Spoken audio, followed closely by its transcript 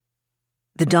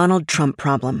The Donald Trump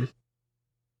problem.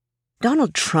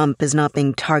 Donald Trump is not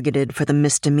being targeted for the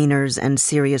misdemeanors and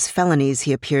serious felonies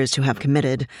he appears to have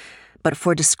committed, but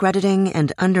for discrediting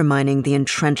and undermining the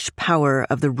entrenched power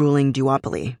of the ruling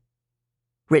duopoly.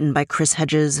 Written by Chris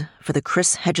Hedges for the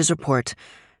Chris Hedges Report,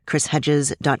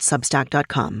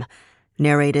 chrishedges.substack.com.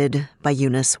 Narrated by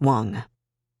Eunice Wong.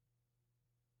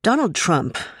 Donald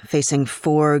Trump, facing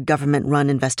 4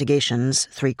 government-run investigations,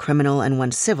 3 criminal and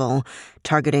 1 civil,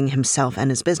 targeting himself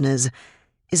and his business,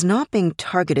 is not being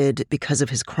targeted because of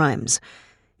his crimes.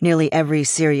 Nearly every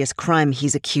serious crime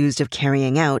he's accused of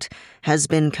carrying out has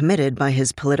been committed by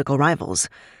his political rivals.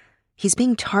 He's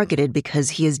being targeted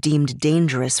because he is deemed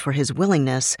dangerous for his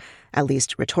willingness, at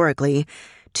least rhetorically,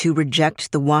 to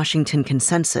reject the Washington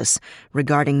consensus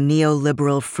regarding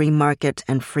neoliberal free market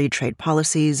and free trade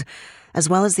policies, as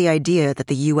well as the idea that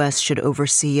the U.S. should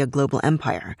oversee a global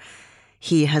empire.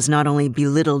 He has not only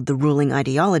belittled the ruling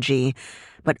ideology,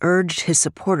 but urged his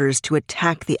supporters to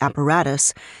attack the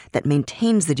apparatus that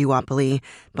maintains the duopoly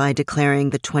by declaring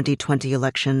the 2020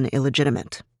 election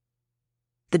illegitimate.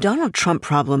 The Donald Trump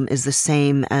problem is the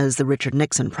same as the Richard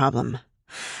Nixon problem.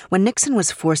 When Nixon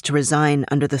was forced to resign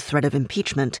under the threat of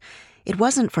impeachment, it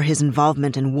wasn't for his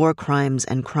involvement in war crimes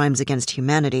and crimes against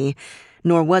humanity,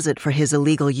 nor was it for his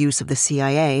illegal use of the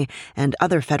CIA and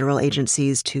other federal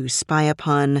agencies to spy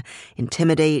upon,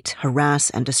 intimidate,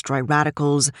 harass, and destroy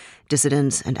radicals,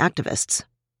 dissidents, and activists.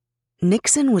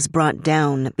 Nixon was brought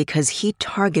down because he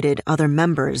targeted other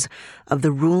members of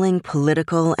the ruling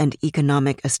political and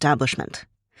economic establishment.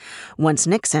 Once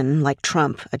Nixon, like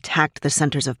Trump, attacked the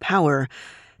centers of power,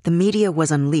 the media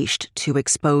was unleashed to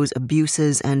expose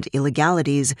abuses and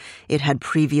illegalities it had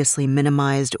previously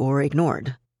minimized or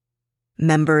ignored.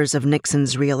 Members of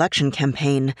Nixon's re-election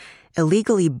campaign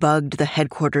illegally bugged the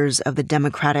headquarters of the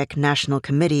Democratic National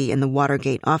Committee in the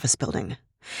Watergate office building.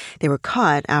 They were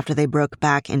caught after they broke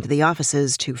back into the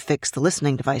offices to fix the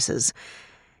listening devices.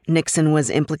 Nixon was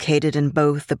implicated in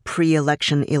both the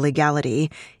pre-election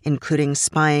illegality, including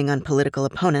spying on political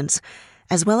opponents,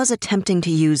 as well as attempting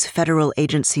to use federal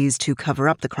agencies to cover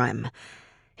up the crime.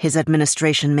 His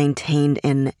administration maintained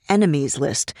an enemies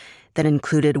list that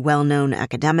included well-known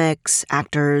academics,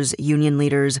 actors, union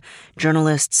leaders,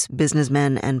 journalists,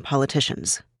 businessmen, and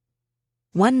politicians.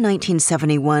 One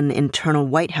 1971 internal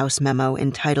White House memo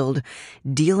entitled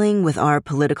 "Dealing with Our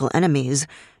Political Enemies,"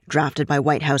 drafted by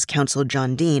White House counsel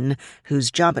John Dean,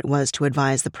 whose job it was to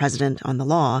advise the president on the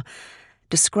law,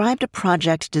 described a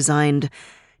project designed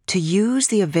to use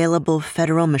the available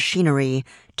federal machinery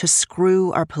to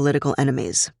screw our political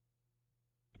enemies.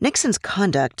 Nixon's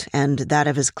conduct, and that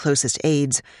of his closest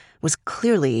aides, was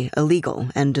clearly illegal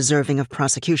and deserving of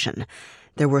prosecution.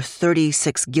 There were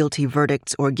 36 guilty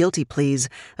verdicts or guilty pleas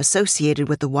associated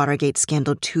with the Watergate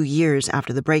scandal 2 years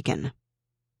after the break-in.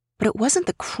 But it wasn't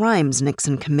the crimes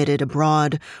Nixon committed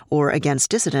abroad or against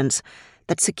dissidents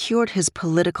that secured his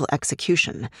political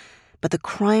execution, but the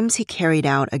crimes he carried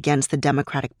out against the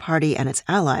Democratic Party and its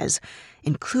allies,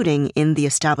 including in the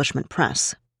establishment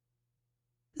press.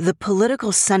 The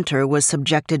political center was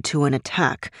subjected to an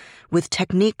attack with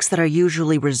techniques that are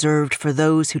usually reserved for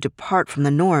those who depart from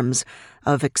the norms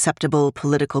of acceptable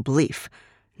political belief,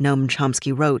 Noam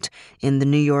Chomsky wrote in the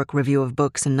New York Review of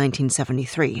Books in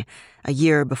 1973, a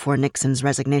year before Nixon's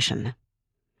resignation.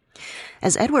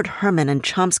 As Edward Herman and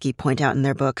Chomsky point out in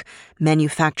their book,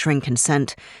 Manufacturing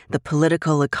Consent, The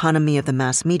Political Economy of the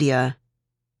Mass Media,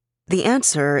 the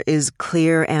answer is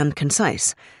clear and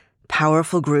concise.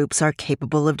 Powerful groups are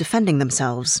capable of defending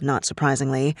themselves, not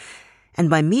surprisingly, and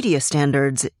by media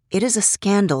standards, it is a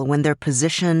scandal when their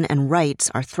position and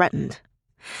rights are threatened.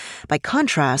 By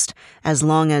contrast, as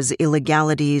long as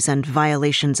illegalities and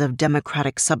violations of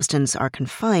democratic substance are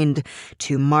confined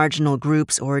to marginal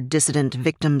groups or dissident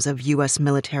victims of U.S.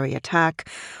 military attack,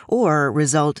 or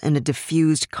result in a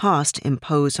diffused cost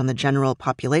imposed on the general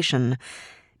population,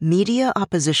 media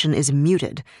opposition is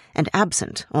muted and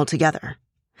absent altogether.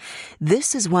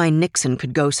 This is why Nixon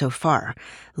could go so far,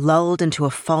 lulled into a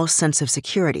false sense of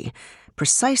security,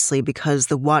 precisely because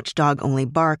the watchdog only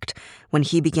barked when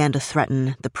he began to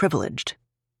threaten the privileged.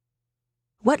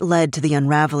 What led to the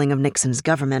unraveling of Nixon's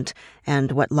government,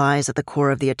 and what lies at the core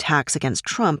of the attacks against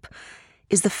Trump,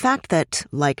 is the fact that,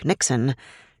 like Nixon,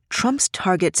 Trump's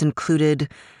targets included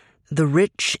the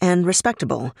rich and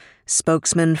respectable,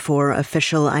 spokesmen for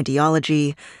official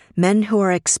ideology, men who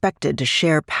are expected to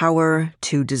share power,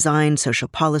 to design social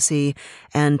policy,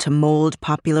 and to mold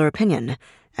popular opinion,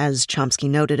 as Chomsky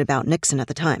noted about Nixon at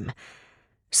the time.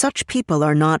 Such people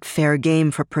are not fair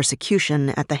game for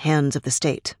persecution at the hands of the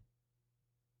state.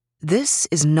 This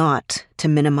is not to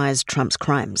minimize Trump's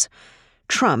crimes.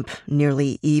 Trump,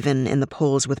 nearly even in the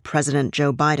polls with President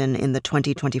Joe Biden in the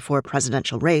 2024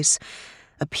 presidential race,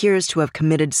 appears to have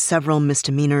committed several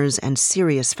misdemeanors and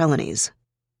serious felonies.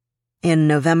 In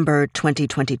November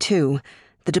 2022,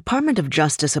 the Department of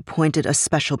Justice appointed a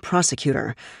special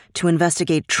prosecutor to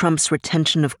investigate Trump's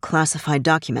retention of classified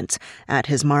documents at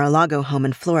his Mar-a-Lago home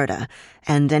in Florida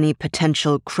and any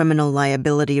potential criminal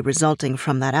liability resulting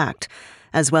from that act,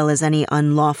 as well as any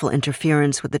unlawful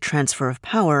interference with the transfer of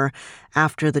power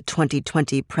after the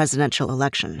 2020 presidential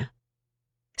election.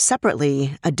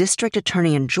 Separately, a district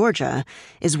attorney in Georgia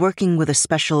is working with a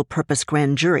special purpose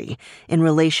grand jury in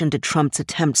relation to Trump's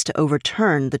attempts to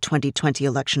overturn the 2020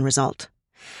 election result.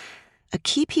 A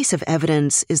key piece of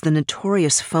evidence is the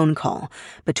notorious phone call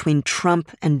between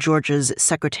Trump and Georgia's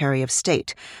Secretary of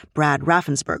State, Brad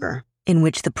Raffensperger, in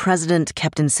which the president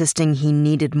kept insisting he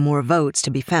needed more votes to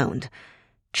be found.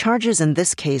 Charges in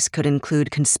this case could include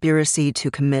conspiracy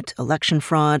to commit election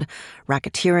fraud,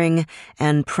 racketeering,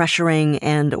 and pressuring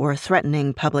and/or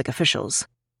threatening public officials.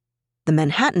 The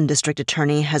Manhattan district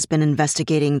attorney has been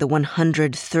investigating the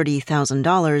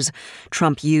 $130,000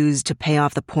 Trump used to pay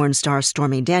off the porn star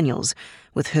Stormy Daniels,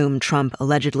 with whom Trump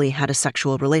allegedly had a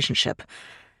sexual relationship.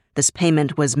 This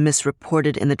payment was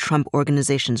misreported in the Trump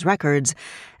Organization's records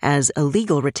as a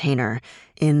legal retainer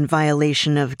in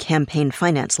violation of campaign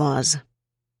finance laws.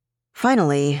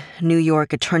 Finally, New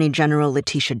York Attorney General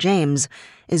Letitia James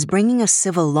is bringing a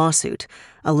civil lawsuit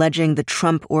alleging the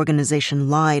Trump Organization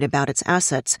lied about its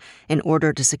assets in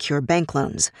order to secure bank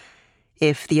loans.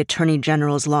 If the Attorney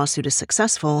General's lawsuit is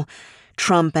successful,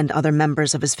 Trump and other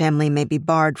members of his family may be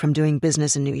barred from doing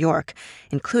business in New York,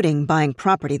 including buying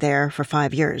property there for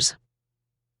 5 years.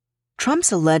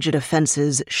 Trump's alleged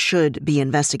offenses should be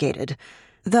investigated,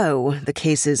 though the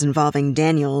cases involving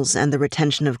Daniels and the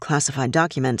retention of classified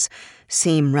documents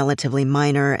seem relatively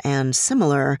minor and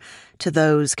similar to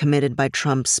those committed by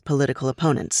Trump's political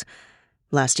opponents.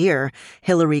 Last year,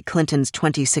 Hillary Clinton's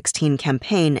 2016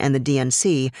 campaign and the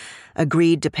DNC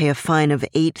agreed to pay a fine of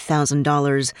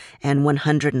 $8,000 and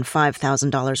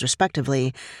 $105,000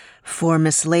 respectively for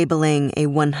mislabeling a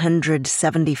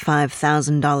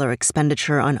 $175,000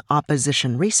 expenditure on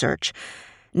opposition research,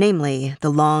 namely the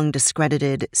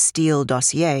long-discredited Steele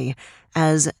dossier,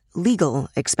 as legal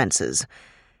expenses.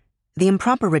 The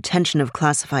improper retention of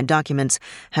classified documents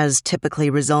has typically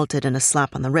resulted in a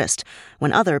slap on the wrist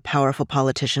when other powerful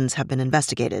politicians have been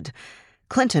investigated.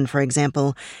 Clinton, for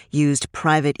example, used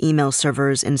private email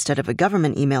servers instead of a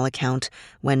government email account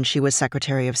when she was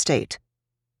Secretary of State.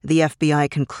 The FBI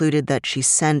concluded that she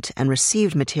sent and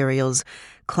received materials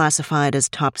classified as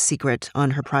top secret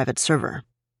on her private server.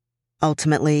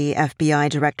 Ultimately, FBI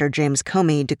Director James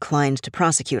Comey declined to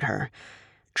prosecute her.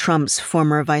 Trump's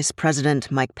former Vice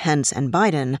President Mike Pence and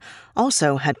Biden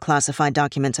also had classified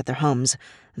documents at their homes,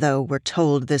 though we're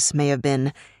told this may have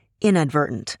been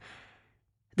inadvertent.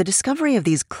 The discovery of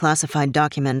these classified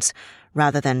documents,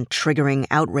 rather than triggering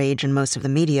outrage in most of the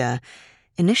media,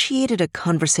 initiated a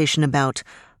conversation about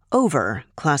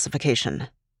over-classification.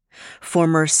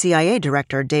 Former CIA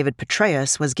Director David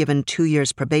Petraeus was given 2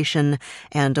 years probation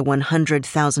and a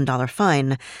 $100,000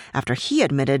 fine after he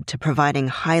admitted to providing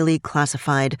highly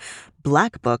classified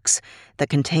black books that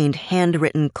contained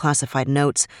handwritten classified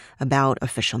notes about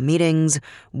official meetings,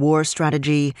 war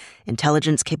strategy,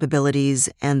 intelligence capabilities,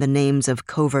 and the names of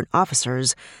covert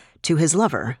officers to his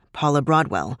lover, Paula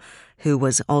Broadwell, who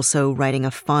was also writing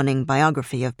a fawning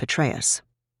biography of Petraeus.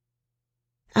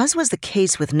 As was the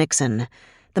case with Nixon,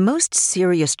 the most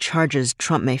serious charges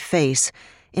Trump may face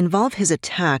involve his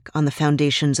attack on the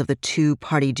foundations of the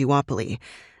two-party duopoly,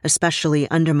 especially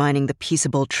undermining the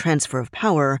peaceable transfer of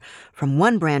power from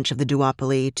one branch of the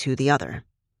duopoly to the other.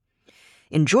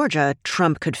 In Georgia,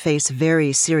 Trump could face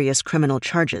very serious criminal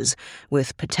charges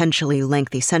with potentially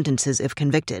lengthy sentences if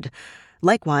convicted.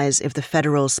 Likewise, if the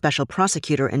federal special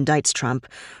prosecutor indicts Trump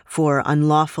for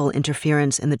unlawful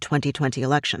interference in the 2020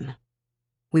 election.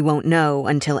 We won't know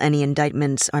until any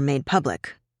indictments are made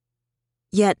public.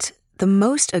 Yet, the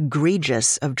most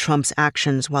egregious of Trump's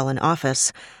actions while in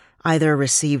office either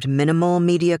received minimal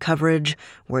media coverage,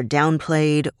 were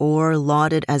downplayed, or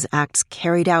lauded as acts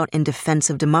carried out in defense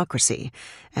of democracy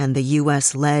and the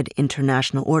U.S.-led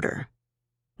international order.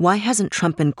 Why hasn't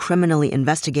Trump been criminally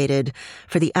investigated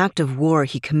for the act of war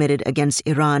he committed against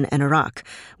Iran and Iraq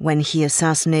when he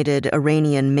assassinated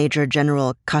Iranian Major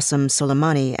General Qasem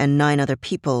Soleimani and 9 other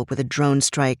people with a drone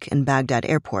strike in Baghdad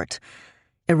airport?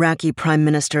 Iraqi Prime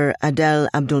Minister Adel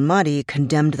Abdul-Mahdi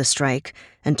condemned the strike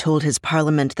and told his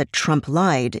parliament that Trump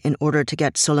lied in order to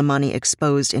get Soleimani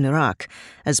exposed in Iraq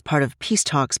as part of peace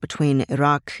talks between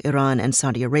Iraq, Iran, and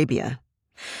Saudi Arabia.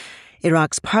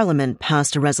 Iraq's parliament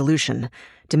passed a resolution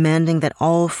demanding that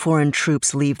all foreign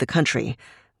troops leave the country,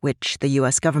 which the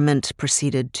U.S. government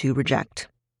proceeded to reject.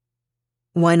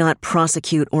 Why not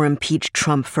prosecute or impeach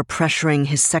Trump for pressuring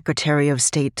his Secretary of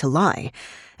State to lie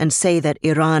and say that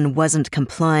Iran wasn't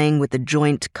complying with the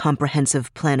Joint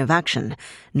Comprehensive Plan of Action,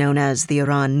 known as the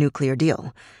Iran nuclear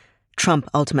deal? Trump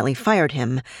ultimately fired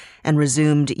him and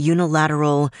resumed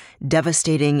unilateral,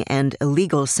 devastating, and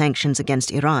illegal sanctions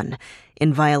against Iran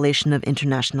in violation of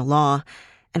international law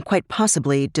and quite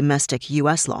possibly domestic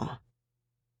U.S. law.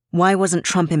 Why wasn't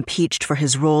Trump impeached for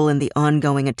his role in the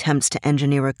ongoing attempts to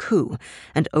engineer a coup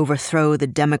and overthrow the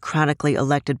democratically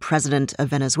elected president of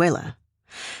Venezuela?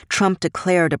 Trump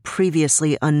declared a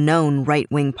previously unknown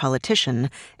right-wing politician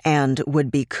and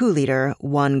would-be coup leader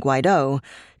Juan Guaido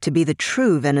to be the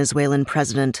true Venezuelan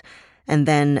president, and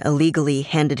then illegally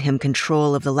handed him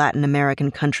control of the Latin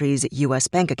American country's U.S.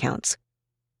 bank accounts.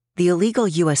 The illegal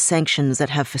U.S. sanctions that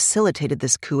have facilitated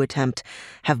this coup attempt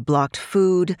have blocked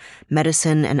food,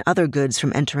 medicine, and other goods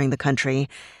from entering the country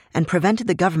and prevented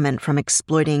the government from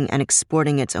exploiting and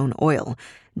exporting its own oil,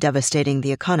 devastating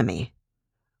the economy.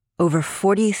 Over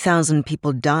 40,000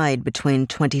 people died between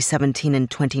 2017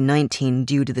 and 2019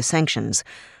 due to the sanctions,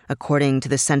 according to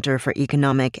the Center for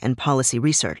Economic and Policy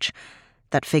Research.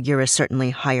 That figure is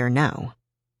certainly higher now.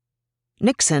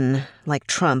 Nixon, like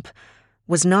Trump,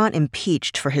 was not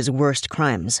impeached for his worst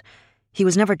crimes. He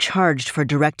was never charged for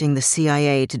directing the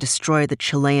CIA to destroy the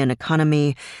Chilean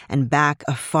economy and back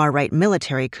a far-right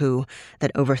military coup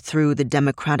that overthrew the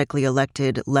democratically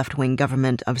elected left-wing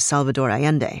government of Salvador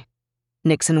Allende.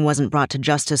 Nixon wasn't brought to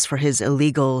justice for his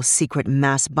illegal, secret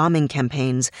mass bombing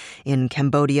campaigns in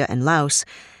Cambodia and Laos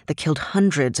that killed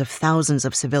hundreds of thousands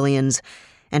of civilians,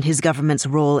 and his government's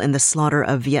role in the slaughter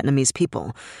of Vietnamese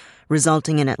people,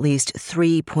 resulting in at least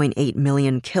 3.8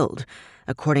 million killed,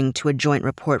 according to a joint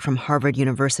report from Harvard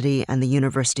University and the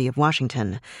University of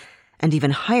Washington, and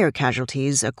even higher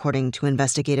casualties, according to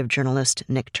investigative journalist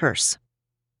Nick Turse.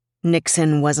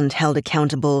 Nixon wasn't held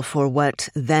accountable for what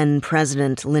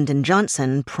then-President Lyndon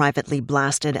Johnson privately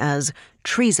blasted as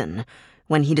treason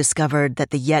when he discovered that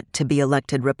the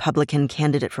yet-to-be-elected Republican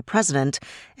candidate for president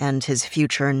and his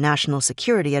future national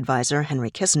security advisor, Henry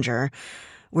Kissinger,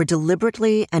 were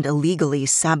deliberately and illegally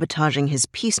sabotaging his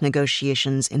peace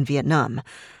negotiations in Vietnam,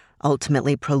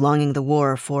 ultimately prolonging the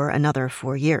war for another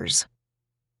 4 years.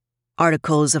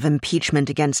 Articles of impeachment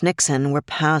against Nixon were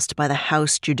passed by the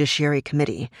House Judiciary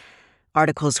Committee.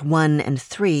 Articles 1 and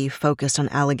 3 focused on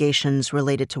allegations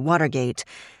related to Watergate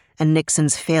and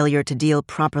Nixon's failure to deal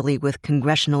properly with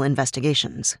congressional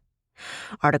investigations.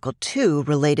 Article 2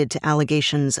 related to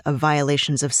allegations of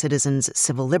violations of citizens'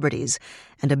 civil liberties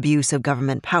and abuse of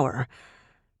government power,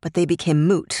 but they became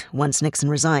moot once Nixon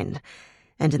resigned,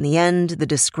 and in the end, the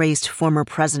disgraced former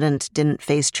president didn't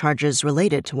face charges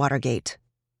related to Watergate.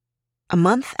 A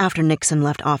month after Nixon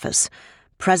left office,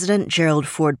 President Gerald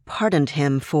Ford pardoned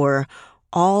him for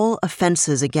all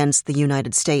offenses against the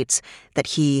United States that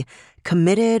he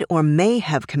committed or may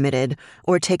have committed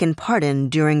or taken part in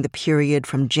during the period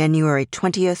from January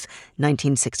 20th,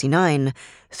 1969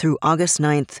 through August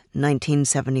 9th,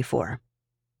 1974.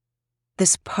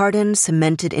 This pardon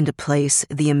cemented into place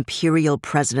the imperial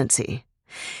presidency.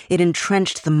 It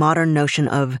entrenched the modern notion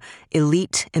of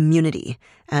elite immunity,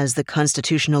 as the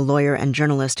constitutional lawyer and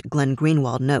journalist Glenn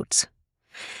Greenwald notes.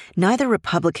 Neither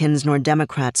Republicans nor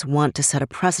Democrats want to set a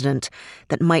precedent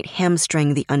that might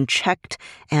hamstring the unchecked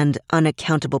and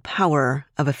unaccountable power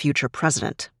of a future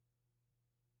president.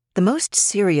 The most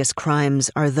serious crimes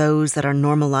are those that are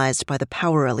normalized by the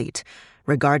power elite,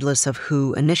 regardless of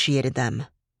who initiated them.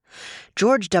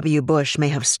 George W. Bush may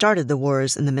have started the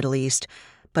wars in the Middle East,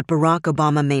 but Barack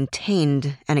Obama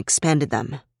maintained and expanded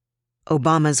them.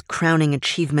 Obama's crowning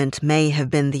achievement may have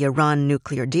been the Iran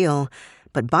nuclear deal,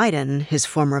 but Biden, his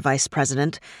former vice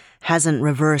president, hasn't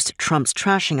reversed Trump's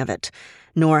trashing of it,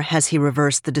 nor has he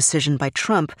reversed the decision by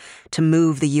Trump to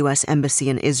move the U.S. Embassy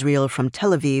in Israel from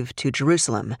Tel Aviv to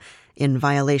Jerusalem, in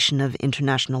violation of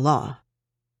international law.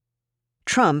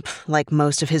 Trump, like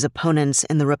most of his opponents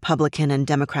in the Republican and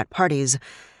Democrat parties,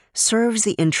 serves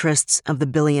the interests of the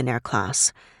billionaire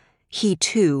class. He,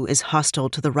 too, is hostile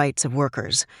to the rights of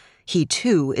workers. He,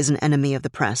 too, is an enemy of the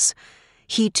press.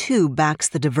 He, too, backs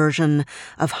the diversion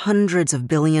of hundreds of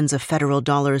billions of federal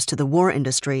dollars to the war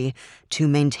industry to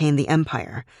maintain the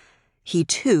empire. He,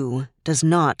 too, does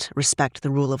not respect the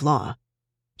rule of law.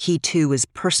 He, too, is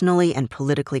personally and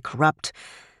politically corrupt,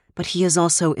 but he is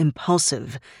also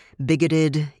impulsive,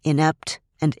 bigoted, inept,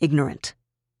 and ignorant.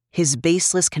 His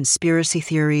baseless conspiracy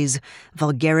theories,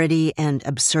 vulgarity, and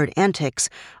absurd antics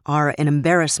are an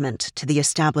embarrassment to the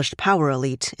established power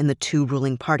elite in the two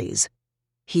ruling parties.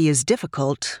 He is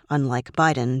difficult, unlike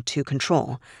Biden, to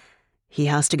control. He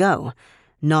has to go,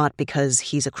 not because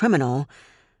he's a criminal,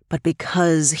 but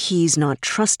because he's not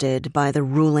trusted by the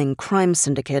ruling crime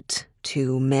syndicate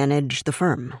to manage the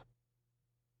firm.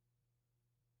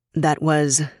 That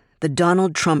was The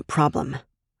Donald Trump Problem,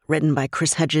 written by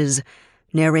Chris Hedges,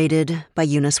 narrated by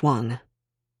Eunice Wong.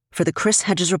 For the Chris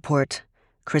Hedges Report,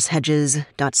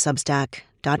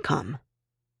 chrishedges.substack.com.